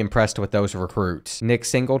very impressed with those recruits. Nick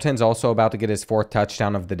Singleton's also about to get his 4th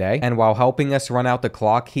touchdown of the day, and while helping us run out the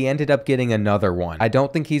clock, he ended up getting another one. I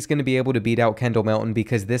don't think he's going to be able to beat out Kendall Milton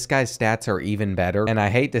because this guy's stats are even better, and I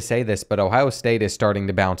hate to say this, but Ohio State is is starting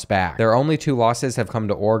to bounce back. Their only 2 losses have come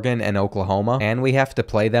to Oregon and Oklahoma, and we have to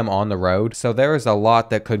play them on the road, so there is a lot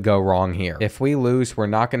that could go wrong here. If we lose, we're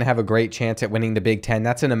not going to have a great chance at winning the Big Ten.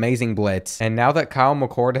 That's an amazing blitz. And now that Kyle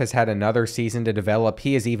McCord has had another season to develop,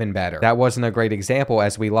 he is even better. That wasn't a great example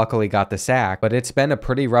as we luckily got the sack, but it's been a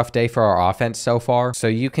pretty rough day for our offense so far, so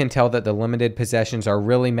you can tell that the limited possessions are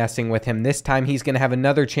really messing with him. This time he's going to have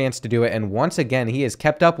another chance to do it, and once again, he has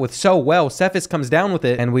kept up with so well. Cephas comes down with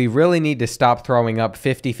it, and we really need to stop throwing up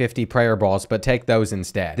 50-50 prayer balls, but take those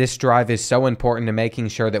instead. This drive is so important to making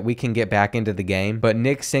sure that we can get back into the game, but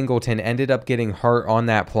Nick Singleton ended up getting hurt on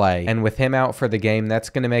that play, and with him out for the game, that's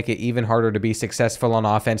going to make it even harder to be successful on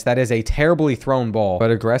offense. That is a terribly thrown ball,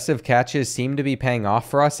 but aggressive catches seem to be paying off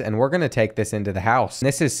for us, and we're going to take this into the house. And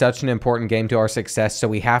this is such an important game to our success, so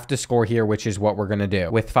we have to score here, which is what we're going to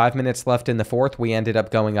do. With 5 minutes left in the fourth, we ended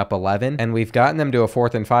up going up 11, and we've gotten them to a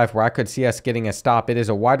 4th and 5 where I could see us getting a stop. It is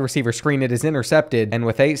a wide receiver screen. It is intercepted, and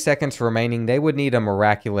with 8 seconds remaining, they would need a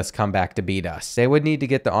miraculous comeback to beat us. They would need to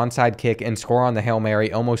get the onside kick and score on the Hail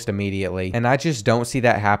Mary almost immediately, and I just don't see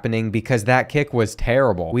that happening because that kick was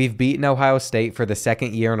terrible. We've beaten Ohio State for the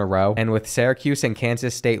 2nd year in a row, and with Syracuse and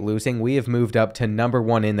Kansas State losing, we have moved up to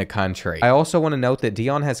 #1 in the country. I also want to note that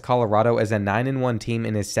Dion has Colorado as a 9-1 team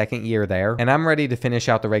in his 2nd year there, and I'm ready to finish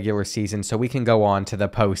out the regular season so we can go on to the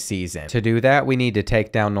postseason. To do that, we need to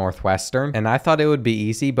take down Northwestern, and I thought it would be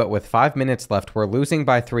easy, but with 5 minutes left, we're losing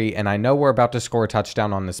by 3, and I know we're about to score a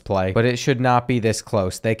touchdown on this play, but it should not be this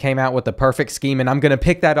close. They came out with the perfect scheme, and I'm going to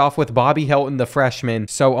pick that off with Bobby Helton, the freshman,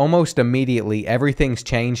 so almost immediately, everything's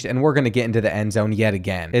changed, and we're going to get into the end zone yet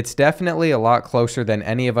again. It's definitely a lot closer than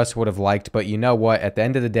any of us would have liked, but you know what? At the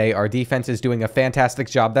end of the day, our defense is doing a fantastic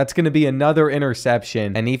job. That's going to be another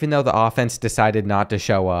interception, and even though the offense decided not to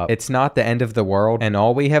show up, it's not the end of the world, and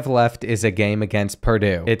all we have left is a game against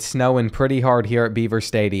Purdue. It's snowing pretty hard here at Beaver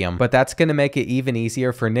Stadium, but that's going to make it even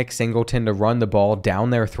easier for Nick Singleton to run the ball down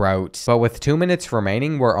their throats. But with 2 minutes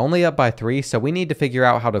remaining, we're only up by 3, so we need to figure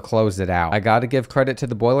out how to close it out. I gotta give credit to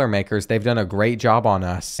the Boilermakers. They've done a great job on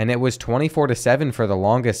us, and it was 24-7 for the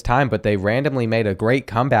longest time, but they randomly made a great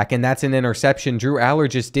comeback, and that's an interception. Drew Aller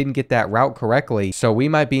just didn't get that route correctly, so we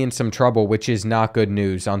might be in some trouble, which is not good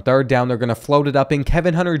news. On 3rd down, they're gonna float it up in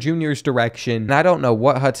Kevin Hunter Jr.'s direction, and I don't know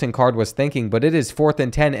what Hudson Card was thinking, but it is 4th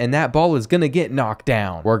and 10, and that ball is gonna get knocked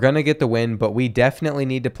down. We're gonna get the win, but we definitely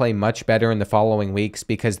need to play much better in the following weeks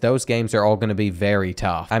because those games are all gonna be very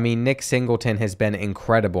tough. I mean, Nick Singleton has been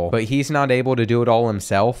incredible, but he's not able to do it all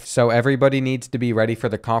himself, so everybody needs to be ready for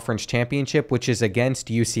the conference championship, which is against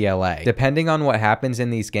UCLA. Depending on what happens in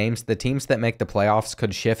these games, the teams that make the playoffs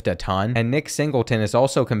could shift a ton, and Nick Singleton is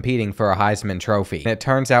also competing for a Heisman Trophy. And it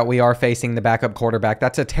turns out we are facing the backup quarterback.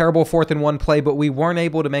 That's a terrible 4th and 1 play, but we weren't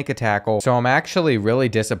able to make a tackle, so I'm actually really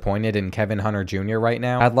disappointed in Kevin Hunter Jr. right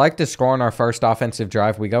now. I'd like to score on our first offensive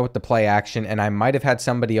drive. We go with the play action, and I might have had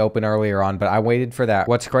somebody open earlier on, but I waited for that.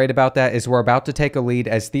 What's great about that is we're about to take a lead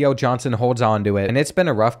as Theo Johnson holds on to it, and it's been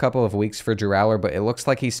a rough couple of weeks for Drew Aller, but it looks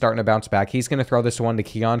like he's starting to bounce back. He's going to throw this one to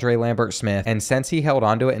Keandre Lambert-Smith, and since he held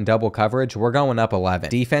onto it in double coverage, we're going up 11.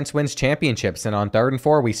 Defense wins championships, and on 3rd and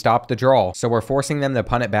 4, we stopped the draw, so we're forcing them to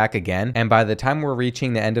punt it back again, and by the time we're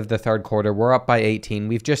reaching the end of the 3rd quarter, we're up by 18.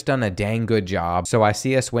 We've just done a dang good job, so I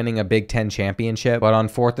see us winning a Big Ten championship, but on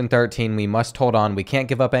 4th and 13, we must hold on. We can't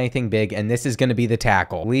give up anything big, and this is going to be the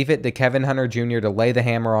tackle. Leave it to Kevin Hunter Jr. to lay the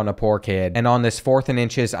hammer on a poor kid, and on this 4th and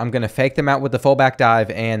inches, I'm going to fake them out with the fullback dive,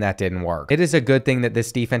 and that didn't work. It is a good thing that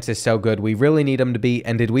this defense is so good. We really need them to be,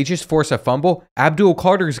 and did we just force a fumble? Abdul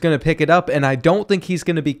Carter's going to pick it up, and I don't think he's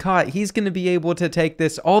going to be caught. He's going to be able to take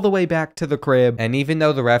this all the way back to the crib, and even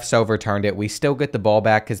though the refs overturned it, we still get the ball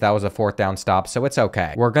back because that was a 4th down stop, so it's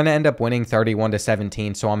okay. We're going to end up winning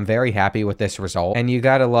 31-17, so I'm very happy with this result, and you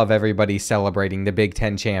gotta love everybody celebrating the Big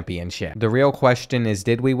Ten championship. The real question is,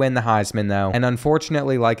 did we win the Heisman though? And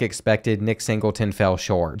unfortunately, like expected, Nick Singleton fell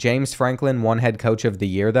short. James Franklin won head coach of the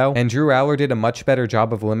year though, and Drew Aller did a much better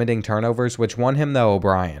job of limiting turnovers, which won him the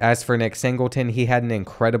O'Brien. As for Nick Singleton, he had an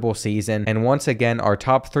incredible season, and once again, our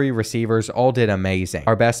top 3 receivers all did amazing.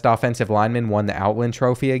 Our best offensive lineman won the Outland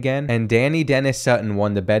Trophy again, and Danny Dennis Sutton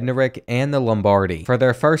won the Bednarik and the Lombardi. For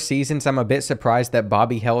their first seasons, I'm a bit surprised that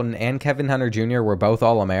Bobby Helton and Kevin Hunter Jr. were both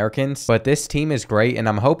All-Americans, but this team is great, and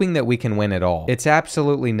I'm hoping that we can win it all. It's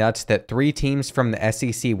absolutely nuts that 3 teams from the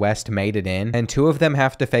SEC West made it in, and 2 of them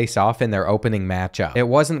have to face off in their opening matchup. It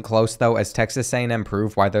wasn't close though, as Texas A&M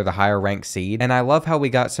proved why they're the higher ranked seed, and I love how we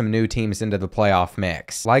got some new teams into the playoff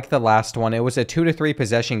mix. Like the last one, it was a 2-3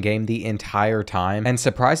 possession game the entire time, and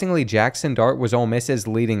surprisingly, Jackson Dart was Ole Miss's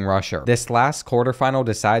leading rusher. This last quarterfinal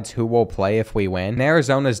decides who will play if we win, and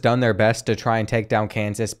Arizona's done their best to try and take down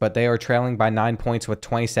Kansas, but they are trailing by 9 points with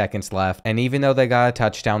 20 seconds seconds left, and even though they got a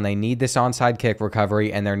touchdown, they need this onside kick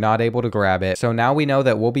recovery, and they're not able to grab it. So now we know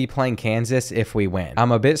that we'll be playing Kansas if we win.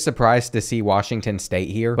 I'm a bit surprised to see Washington State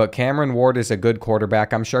here, but Cameron Ward is a good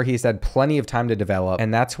quarterback. I'm sure he's had plenty of time to develop,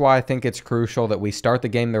 and that's why I think it's crucial that we start the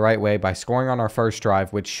game the right way by scoring on our first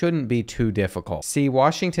drive, which shouldn't be too difficult. See,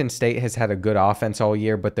 Washington State has had a good offense all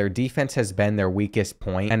year, but their defense has been their weakest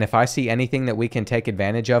point, and if I see anything that we can take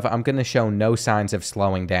advantage of, I'm going to show no signs of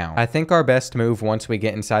slowing down. I think our best move once we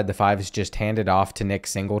get inside the 5 is just hand it off to Nick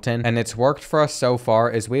Singleton, and it's worked for us so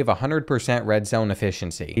far as we have 100% red zone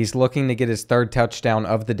efficiency. He's looking to get his 3rd touchdown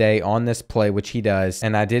of the day on this play, which he does,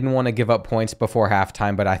 and I didn't want to give up points before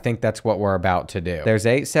halftime, but I think that's what we're about to do. There's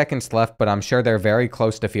 8 seconds left, but I'm sure they're very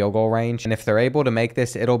close to field goal range, and if they're able to make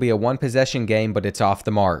this, it'll be a 1-possession game, but it's off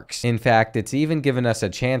the marks. In fact, it's even given us a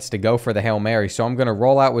chance to go for the Hail Mary, so I'm going to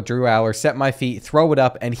roll out with Drew Aller, set my feet, throw it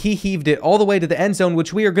up, and he heaved it all the way to the end zone,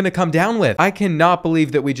 which we are going to come down with. I cannot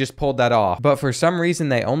believe that we just pulled that off, but for some reason,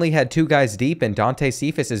 they only had 2 guys deep, and Dante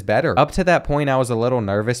Cephas is better. Up to that point, I was a little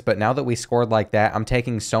nervous, but now that we scored like that, I'm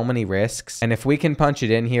taking so many risks, and if we can punch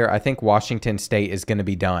it in here, I think Washington State is going to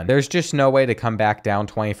be done. There's just no way to come back down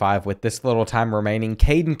 25 with this little time remaining.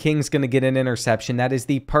 Caden King's going to get an interception. That is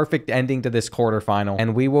the perfect ending to this quarterfinal,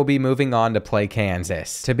 and we will be moving on to play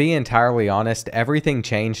Kansas. To be entirely honest, everything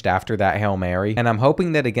changed after that Hail Mary, and I'm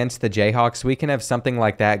hoping that against the Jayhawks, we can have something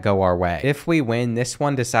like that go our way. If we win, this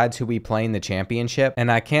one decides who we play in the championship,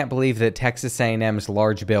 and I can't believe that Texas A&M's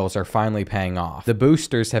large bills are finally paying off. The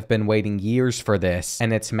boosters have been waiting years for this,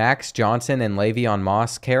 and it's Max Johnson and Le'Veon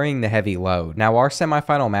Moss carrying the heavy load. Now, our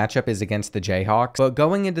semifinal matchup is against the Jayhawks, but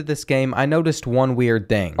going into this game, I noticed one weird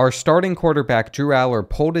thing. Our starting quarterback, Drew Aller,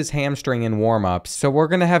 pulled his hamstring in warm-ups, so we're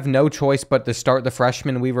going to have no choice but to start the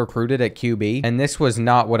freshman we recruited at QB, and this was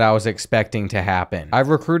not what I was expecting to happen. I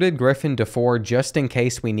recruited Griffin DeFore just in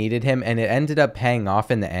case we needed him, and it ended up paying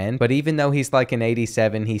off in the end, but even though he's like an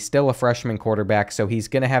 87, he's still a freshman quarterback, so he's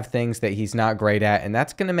going to have things that he's not great at, and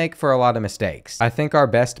that's going to make for a lot of mistakes. I think our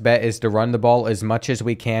best bet is to run the ball as much as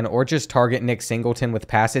we can, or just target Nick Singleton with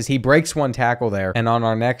passes. He breaks 1 tackle there, and on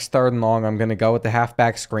our next 3rd and long, I'm going to go with the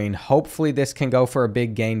halfback screen. Hopefully this can go for a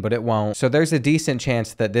big gain, but it won't, so there's a decent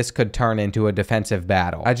chance that this could turn into a defensive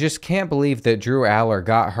battle. I just can't believe that Drew Aller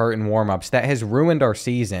got hurt in warm-ups. That has ruined our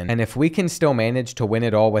season, and if we can still manage to win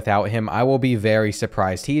it all without him, I will be very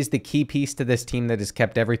surprised. He is the key piece to this team that has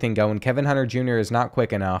kept everything going. Kevin Hunter Jr. is not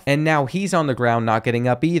quick enough, and now he's on the ground not getting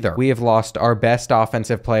up either. We have lost our best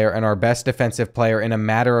offensive player and our best defensive player in a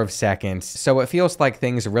matter of seconds, so it feels like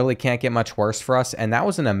things really can't get much worse for us, and that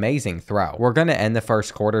was an amazing throw. We're going to end the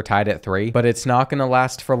first quarter tied at 3, but it's not going to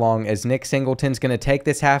last for long as Nick Singleton's going to take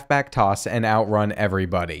this halfback toss and outrun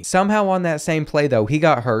everybody. Somehow on that same play though, he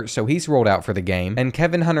got hurt, so he's ruled out for the game, and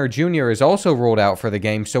Kevin Hunter Jr. is also ruled out for the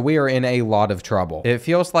game, so we are in a lot of trouble. It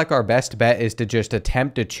feels like our best bet is to just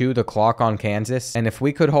attempt to chew the clock on Kansas, and if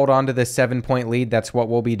we could hold on to this 7-point lead, that's what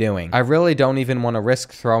we'll be doing. I really don't even want to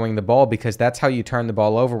risk throwing the ball because that's how you turn the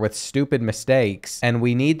ball over with stupid mistakes, and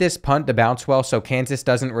we need this punt to bounce well so Kansas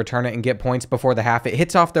doesn't return it and get points before the half. It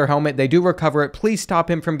hits off their helmet. They do recover it. Please stop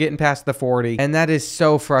him from getting past the 40, and that is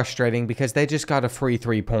so frustrating because they just got a free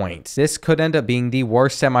 3 points. This could end up being the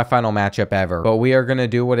worst semifinal matchup ever, but we are going to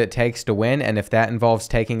do what it takes to win, and if that involves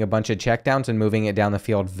taking a bunch of checkdowns and moving it down the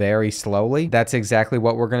field very slowly, that's exactly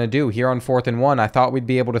what we're going to do. Here on 4th and 1, I thought we'd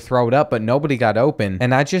be able to throw it up, but nobody got open,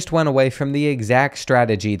 and I just went away from the exact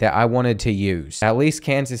strategy that I wanted to use. At least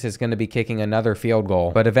Kansas is going to be kicking another field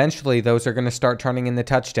goal, but eventually those are going to start turning in the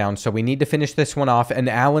touchdowns, so we need to finish this one off, and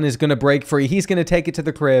Allen is going to break free. He's going to take it to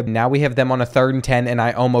the crib. Now we have them on a 3rd and 10, and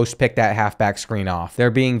I almost picked that halfback screen off.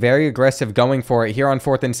 They're being very aggressive going for it here on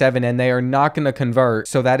 4th and 7, and they are not going to convert,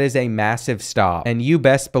 so that is a massive stop, and you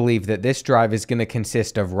best believe that this drive is going to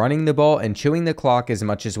consist of running the ball and chewing the clock as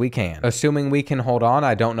much as we can. Assuming we can hold on,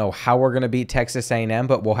 I don't know how we're going to beat Texas A&M,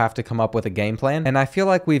 but we'll have to come up with a game plan, and I feel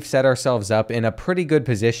like we've set ourselves up in a pretty good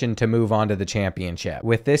position to move on to the championship.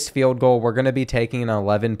 With this field goal, we're going to be taking an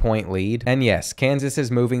 11-point lead, and yes, Kansas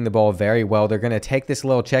is moving the ball very well. They're going to take this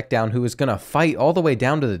little check down who is going to fight all the way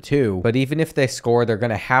down to the 2, but even if they score, they're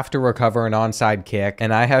going to have to recover an onside kick,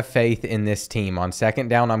 and I have faith in this team. On 2nd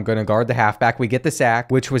down, I'm going to guard the halfback. We get the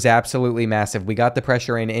sack, which was absolutely massive. We got the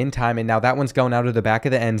pressure in time, and now that one's going out of the back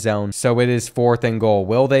of the end zone, so it is 4th and goal.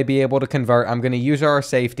 Will they be able to convert? I'm going to use our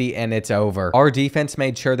safety, and it's over. Our defense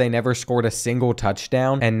made sure they never scored a single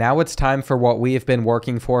touchdown, and now it's time for what we have been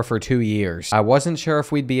working for 2 years. I wasn't sure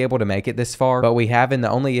if we'd be able to make it this far, but we have, and the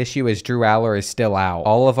only issue is Drew Aller is still out.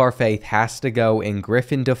 All of our faith has to go in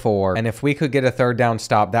Griffin DeFore, and if we could get a 3rd down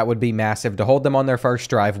stop, that would be massive to hold them on their first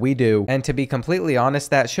drive. We do, and to be completely honest,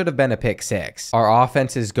 that should have been a pick 6. Our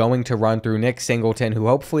offense is going to run through Nick Singleton, who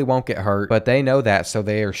hopefully won't get hurt, but they know that, so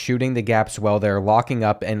they are shooting the gaps well. They're locking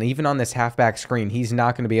up, and even on this halfback screen, he's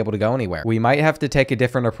not going to be able to go anywhere. We might have to take a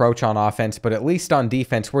different approach on offense, but at least on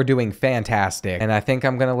defense, we're doing fantastic. And I think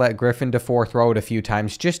I'm going to let Griffin DeFore throw it a few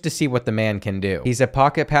times just to see what the man can do. He's a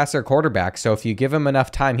pocket passer quarterback, so if you give him enough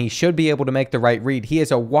time, he should be able to make the right read. He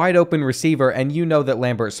is a wide open receiver, and you know that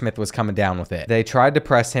Lambert Smith was coming down with it. They tried to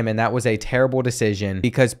press him, and that was a terrible decision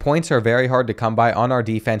because points are very hard to come by on our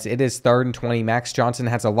defense. It is 3rd and 20. Max Johnson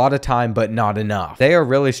has a lot of time, but not enough. They are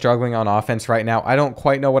really struggling on offense right now. I don't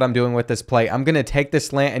quite know what I'm doing with this play. I'm going to take this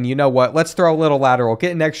slant, and you know what? Let's throw a little lateral.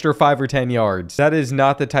 Get an extra 5 or 10 yards. That is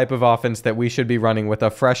not the type of offense that we should be running with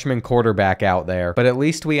a freshman quarterback out there. But at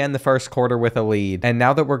least we end the first quarter with a lead. And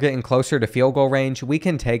now that we're getting closer to field goal range, we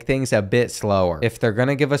can take things a bit slower. If they're going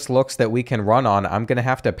to give us looks that we can run on, I'm going to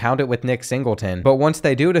have to pound it with Nick Singleton. But once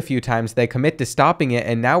they do it a few times, they commit to stopping it,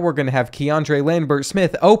 and now we're going to have Keandre Lambert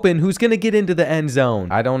Smith open, who's going to get into the end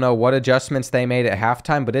zone. I don't know what adjustments they made at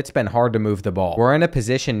halftime, but it's been hard to move the ball. We're in a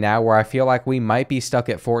position now where I feel like we might be stuck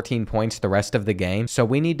at 14 points the rest of the game, so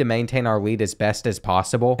we need to maintain our lead as best as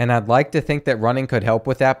possible, and I'd like to think that running could help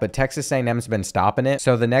with that, but Texas A&M's been stopping it,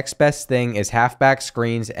 so the next best thing is halfback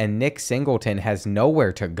screens, and Nick Singleton has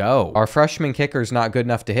nowhere to go. Our freshman kicker's not good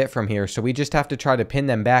enough to hit from here, so we just have to try to pin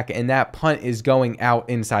them back, and that punt is going out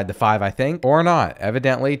inside the 5, I think, or not.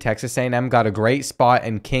 Evidently, Texas A&M got a great spot,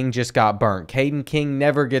 and King just got burnt. Caden King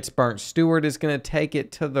never gets burnt. Stewart is going to take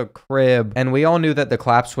it to the crib, and we all knew that the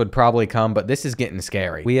claps would probably come, but this is getting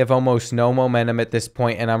scary. We have almost no momentum at this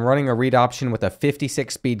point, and I'm running a read option with a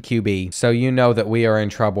 56 speed QB, so you know that we are in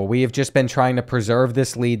trouble. We have just been trying to preserve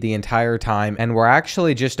this lead the entire time, and we're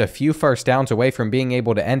actually just a few first downs away from being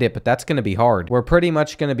able to end it, but that's going to be hard. We're pretty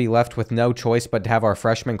much going to be left with no choice but to have our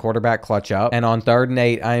freshman quarterback clutch up, and on 3rd and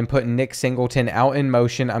 8, I am putting Nick Singleton out in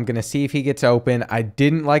motion. I'm going to see if he gets open. I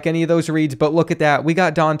didn't like any of those reads, but look at that. We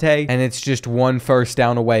got Dante, and it's just one first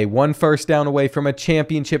down away from a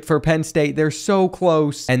championship for Penn State. They're so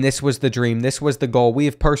close, and this was the dream. This was the goal. We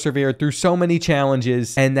have persevered through so many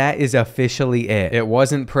challenges, and that is officially it. It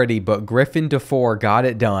wasn't pretty, but Griffin DeFore got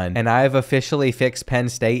it done, and I have officially fixed Penn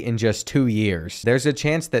State in just 2 years. There's a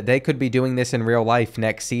chance that they could be doing this in real life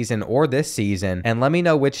next season or this season, and let me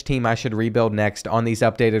know which team I should rebuild next on these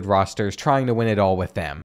updated rosters, trying to win it all with them.